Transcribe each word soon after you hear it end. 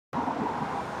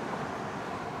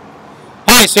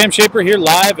Hey, Sam Shaper here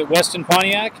live at Weston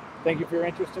Pontiac. Thank you for your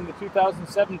interest in the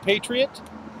 2007 Patriot.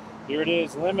 Here it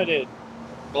is, limited,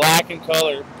 black in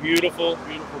color, beautiful,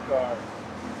 beautiful car.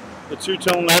 The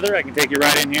two-tone leather, I can take you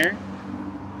right in here.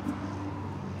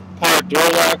 Power door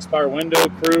locks, power window,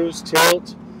 cruise,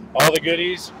 tilt, all the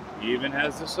goodies. Even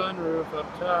has the sunroof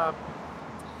up top.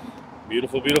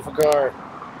 Beautiful, beautiful car.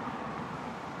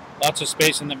 Lots of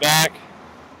space in the back.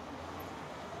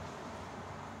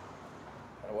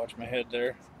 Gotta watch my head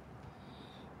there.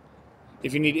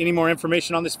 If you need any more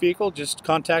information on this vehicle, just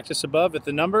contact us above at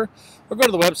the number or go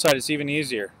to the website. It's even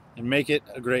easier. And make it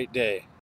a great day.